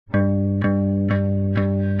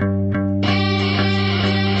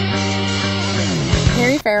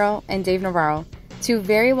Farrell and Dave Navarro, two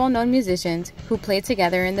very well-known musicians who played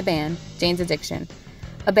together in the band Jane's Addiction,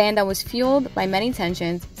 a band that was fueled by many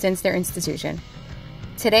tensions since their institution.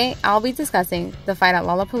 Today, I'll be discussing the fight at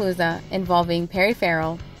Lollapalooza involving Perry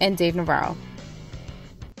Farrell and Dave Navarro.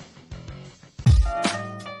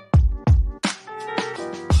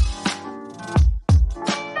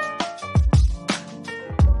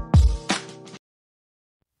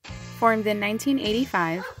 Formed in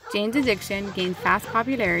 1985, Jane's Addiction gained fast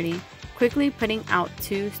popularity, quickly putting out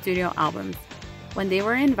 2 studio albums, when they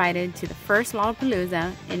were invited to the first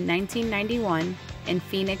Lollapalooza in 1991 in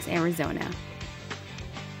Phoenix, Arizona.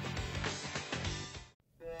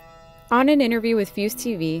 On an interview with Fuse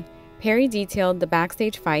TV, Perry detailed the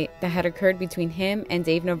backstage fight that had occurred between him and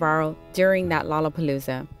Dave Navarro during that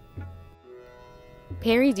Lollapalooza.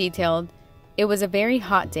 Perry detailed, "It was a very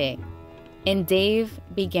hot day, and Dave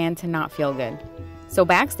began to not feel good. So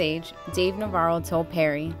backstage, Dave Navarro told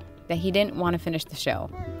Perry that he didn't want to finish the show.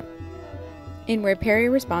 In where Perry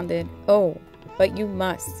responded, 'Oh, but you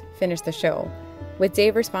must finish the show,' with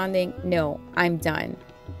Dave responding, 'No, I'm done.'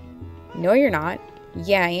 'No, you're not.'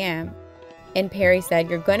 'Yeah, I am.' And Perry said,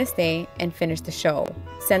 'You're gonna stay and finish the show,'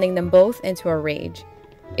 sending them both into a rage.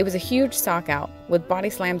 It was a huge sock out, with body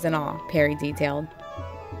slams and all," Perry detailed.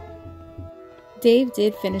 Dave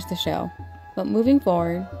did finish the show, but moving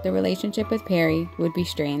forward, the relationship with Perry would be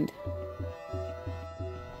strained.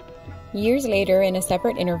 Years later, in a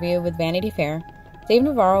separate interview with Vanity Fair, Dave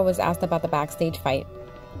Navarro was asked about the backstage fight,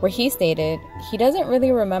 where he stated he doesn't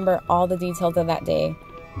really remember all the details of that day,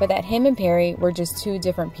 but that him and Perry were just 2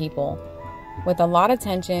 different people, with a lot of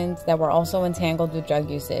tensions that were also entangled with drug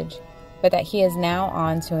usage, but that he is now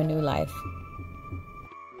on to a new life.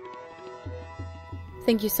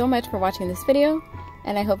 Thank you so much for watching this video,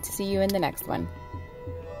 and I hope to see you in the next one.